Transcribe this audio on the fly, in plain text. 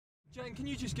Jane, can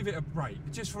you just give it a break?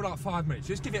 Just for like 5 minutes.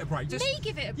 Just give it a break. Just... Me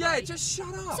give it a break? Yeah, just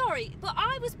shut up. Sorry, but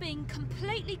I was being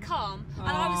completely calm and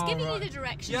I was giving you the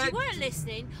directions. Yeah. You weren't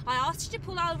listening. I asked you to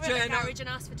pull over at the garage and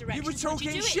ask for directions. You were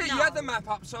talking shit. You had the map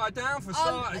upside down for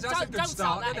starters. That's a good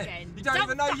start, isn't it? You don't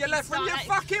even know your left from your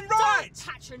fucking right.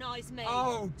 Don't patronise me.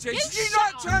 Oh, jeez. You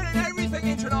like turning everything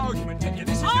into an argument, didn't you?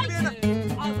 This is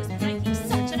I was making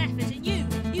such an effort and you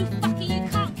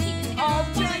can't keep it together. Oh,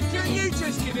 Jane, can you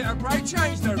just give it a break?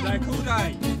 Change the record,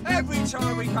 eh? Every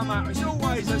time we come out, it's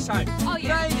always the same. Oh,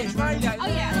 yeah. Danish radio. Oh,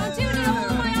 yeah, and I'm doing it all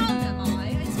on my own, am I?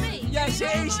 It's me. Yes,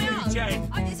 it is you, Jen.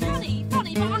 It's funny, but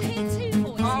I hear two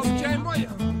voices. Oh, Jen, wait.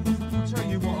 I'll tell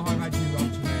you what, I've had you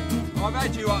up to me. I've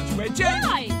had you up to me. Jen,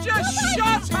 Why? just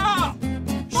shut up!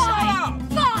 Fine. Shut up!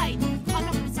 Fine! I'm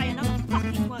not going to say another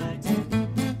fucking word.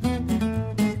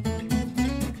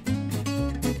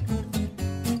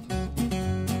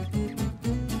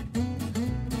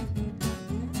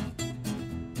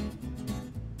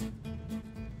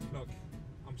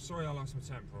 Sorry I lost my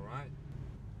temper, alright?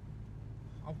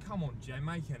 Oh, come on, Jen,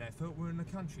 make an effort. We're in the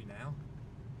country now.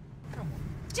 Come on.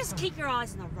 Just keep your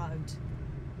eyes on the road.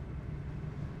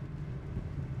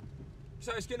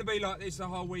 So it's going to be like this the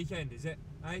whole weekend, is it?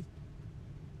 Eh?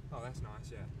 Oh, that's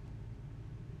nice, yeah.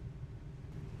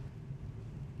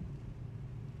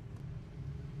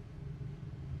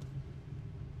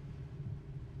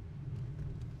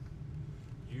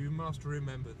 You must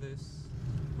remember this.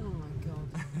 Oh my God.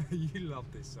 You love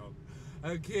this song.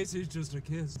 A kiss is just a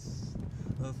kiss.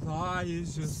 A thigh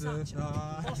is just a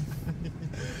thigh.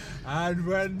 And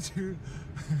when to...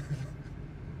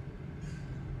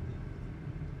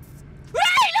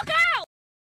 Hey, look out!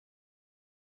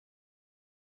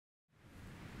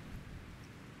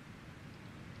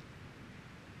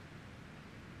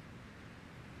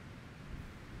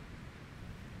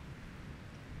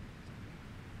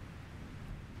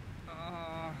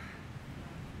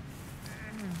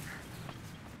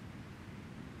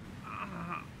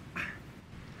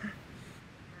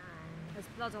 There's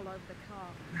blood all over the car.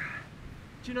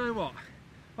 Do you know what?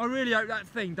 I really hope that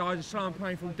thing dies a slow and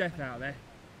painful death out there.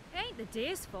 It ain't the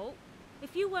deer's fault.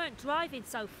 If you weren't driving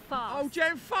so fast... Oh,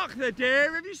 Jen, fuck the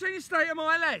deer. Have you seen the state of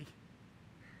my leg?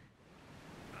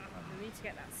 We need to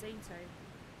get that seen to.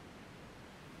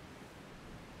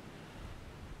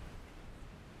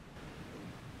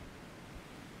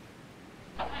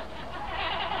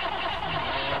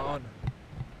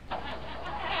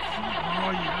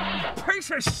 Oh, you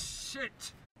piece of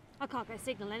shit! I can't get a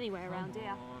signal anywhere around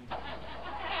here.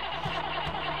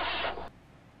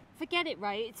 Forget it,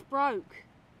 Ray, it's broke.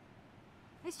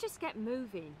 Let's just get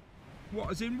moving.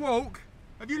 What, as in walk?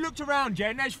 Have you looked around,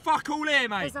 Jen? There's fuck all here,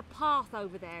 mate. There's a path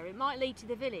over there. It might lead to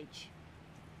the village.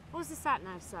 What does the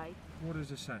sat-nav say? What does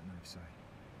the sat-nav say?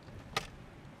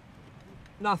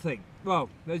 Nothing. Well,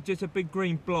 there's just a big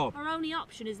green blob. Our only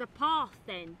option is the path,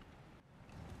 then.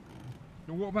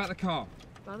 Well, what about the car?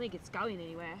 I don't think it's going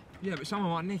anywhere. Yeah, but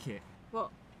someone might nick it. What?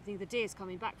 I think the deer's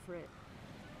coming back for it.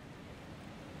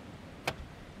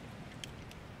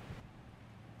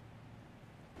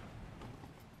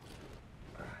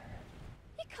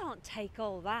 You can't take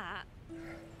all that.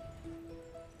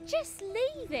 Just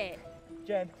leave it.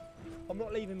 Jen, I'm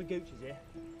not leaving my Gucci's here.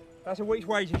 That's a week's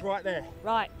wages right there.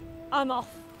 Right, I'm off.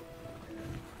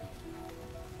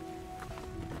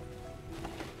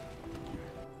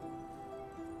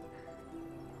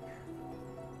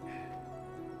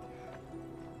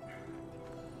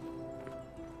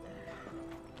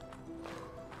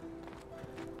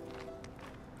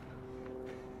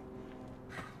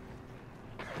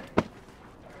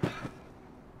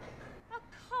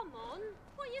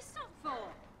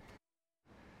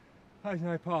 There's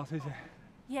no path, is there?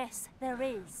 Yes, there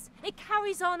is. It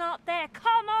carries on up there.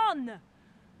 Come on! Do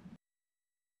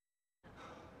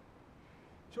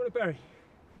you want a berry?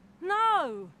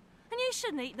 No! And you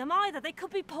shouldn't eat them either. They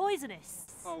could be poisonous.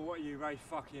 Oh, what are you, Ray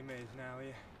fucking me's now,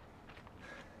 here?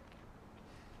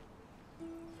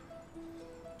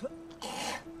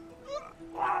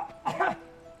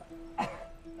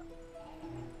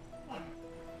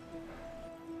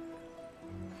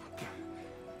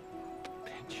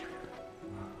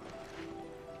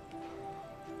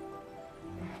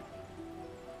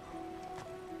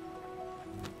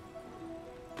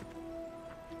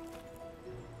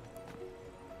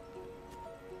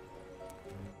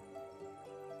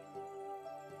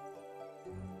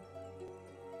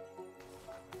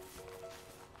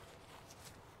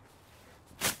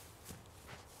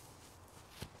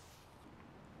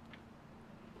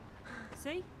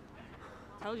 See?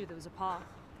 Told you there was a path.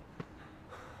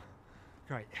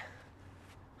 Great.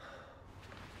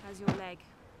 How's your leg?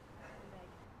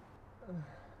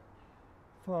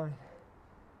 Fine.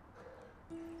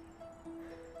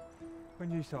 When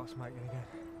did you start smoking again?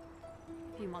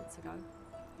 A few months ago.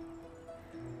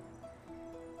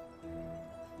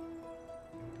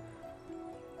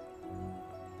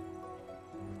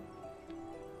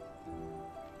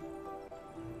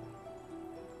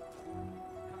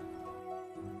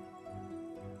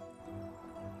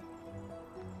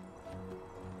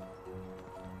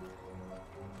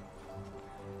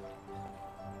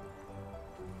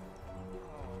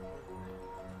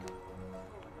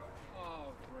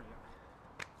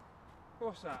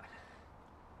 What's that?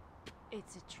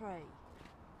 It's a tree.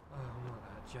 Oh, not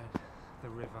that, Jen. The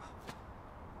river.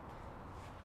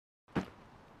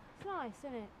 It's nice,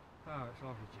 isn't it? Oh, it's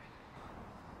lovely, Jen.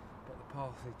 But the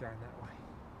path is going that way.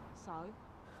 So?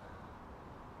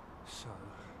 So,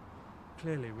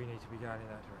 clearly we need to be going in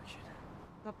that direction.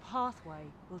 The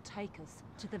pathway will take us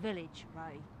to the village,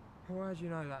 Ray. Well, how do you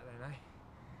know that then, eh?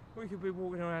 We could be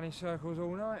walking around in circles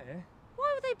all night, eh?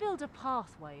 Why would they build a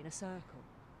pathway in a circle?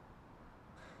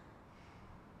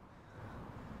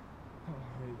 Oh,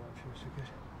 I really don't feel so good.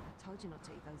 I told you not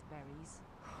to eat those berries.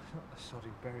 Oh, it's not the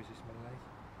sodding berries, it's my leg.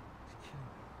 It's killing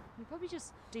me. You're probably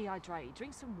just dehydrated.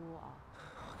 Drink some water.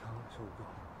 I can't, it's all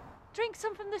gone. Drink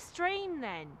some from the stream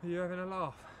then. Are you having a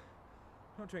laugh?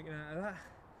 Not drinking out of that.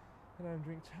 I don't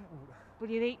drink tap water. Will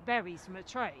you eat berries from a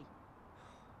tree?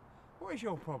 What is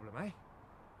your problem, eh?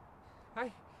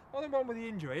 Hey, I'm the one with the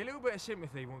injury. A little bit of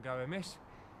sympathy won't go amiss.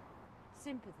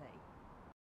 Sympathy.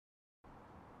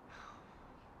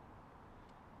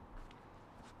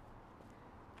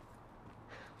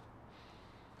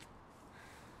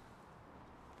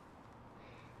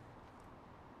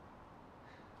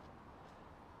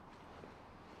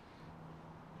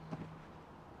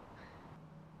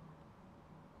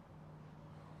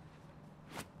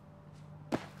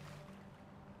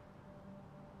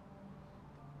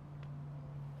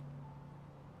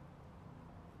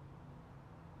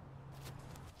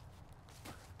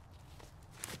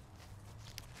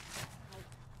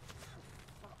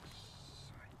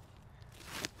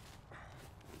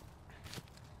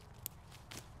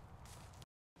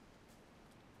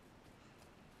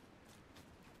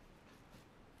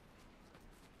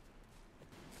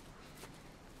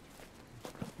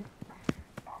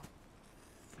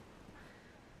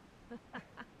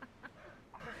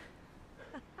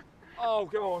 Oh,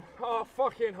 go on. Oh,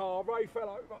 fucking hard. Ray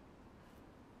fell over.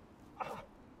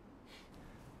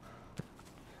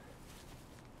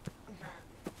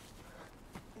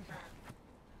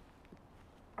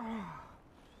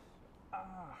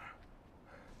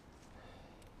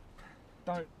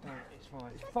 Don't. It's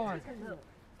fine. It's fine.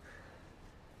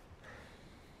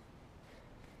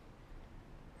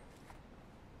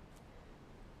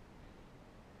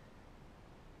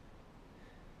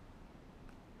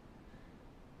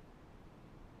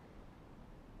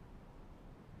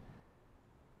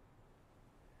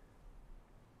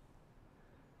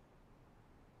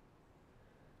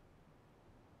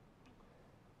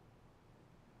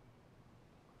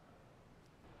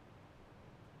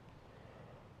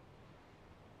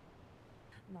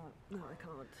 No, I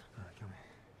can't. Alright, come here.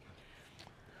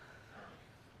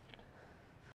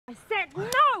 I said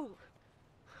no!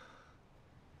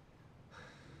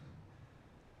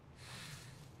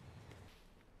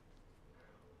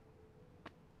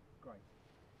 Great.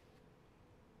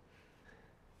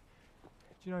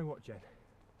 Do you know what, Jen?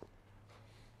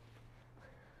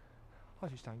 I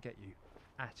just don't get you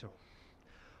at all.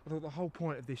 I thought the whole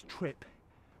point of this trip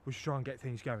was to try and get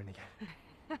things going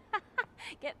again.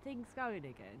 Get things going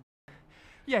again.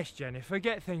 Yes, Jennifer,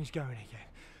 get things going again.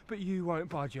 But you won't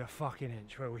budge a fucking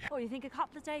inch, will you? Oh, you think a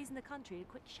couple of days in the country, a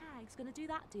quick shag's gonna do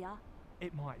that, do ya?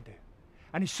 It might do.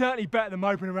 And it's certainly better than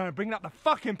moping around and bringing up the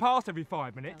fucking past every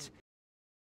 5 minutes.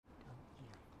 Don't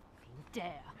you fucking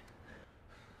dare.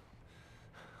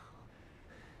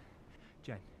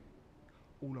 Jen,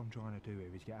 all I'm trying to do here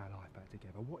is get our life back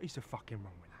together. What is the fucking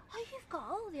wrong with that? Oh, you've got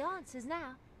all the answers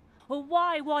now. Well,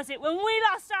 why was it when we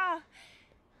lost her?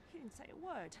 You didn't say a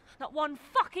word. Not one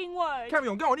fucking word. Carry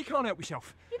on, go on, you can't help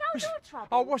yourself. You know your trouble.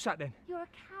 Oh, what's that then? You're a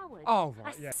coward. Oh,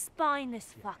 right, a yeah.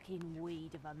 spineless fucking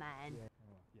weed of a man.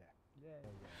 Yeah.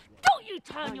 Don't you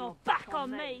turn your back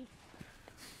on me.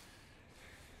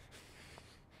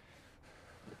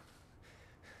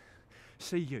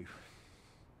 See you.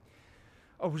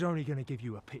 I was only going to give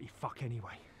you a pity fuck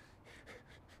anyway.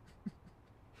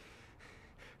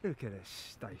 Look at the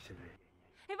state of it.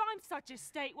 If I'm such a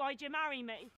state, why'd you marry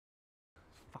me?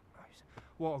 Fuck knows.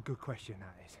 What a good question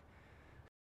that is.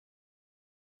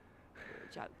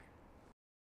 Joke.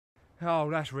 Oh,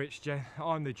 that's rich, Jen.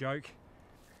 I'm the joke.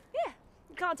 Yeah,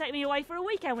 you can't take me away for a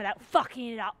weekend without fucking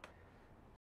it up.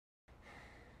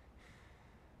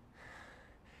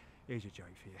 Here's a joke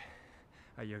for you.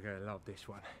 Oh, you're going to love this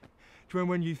one. Do you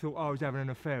remember when you thought I was having an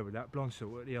affair with that blonde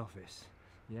sort at the office?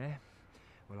 Yeah?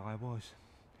 Well, I was.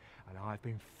 And I've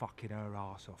been fucking her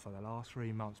arse off for the last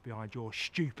 3 months behind your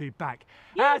stupid back.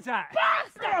 How's that?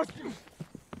 Bastard! You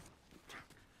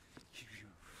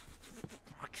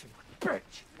fucking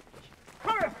bitch!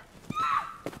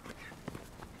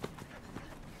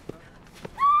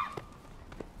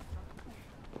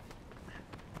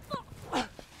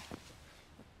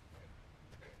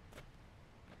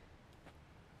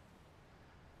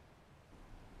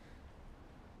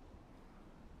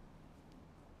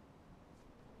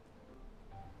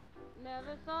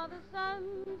 Never saw the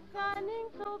sun shining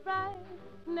so bright,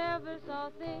 never saw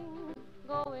things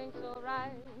going so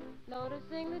right,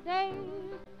 noticing the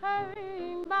days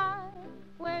hurrying by.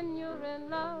 When you're in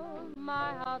love,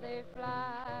 my how they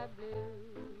fly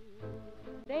blue.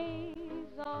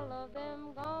 Days, all of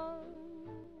them gone.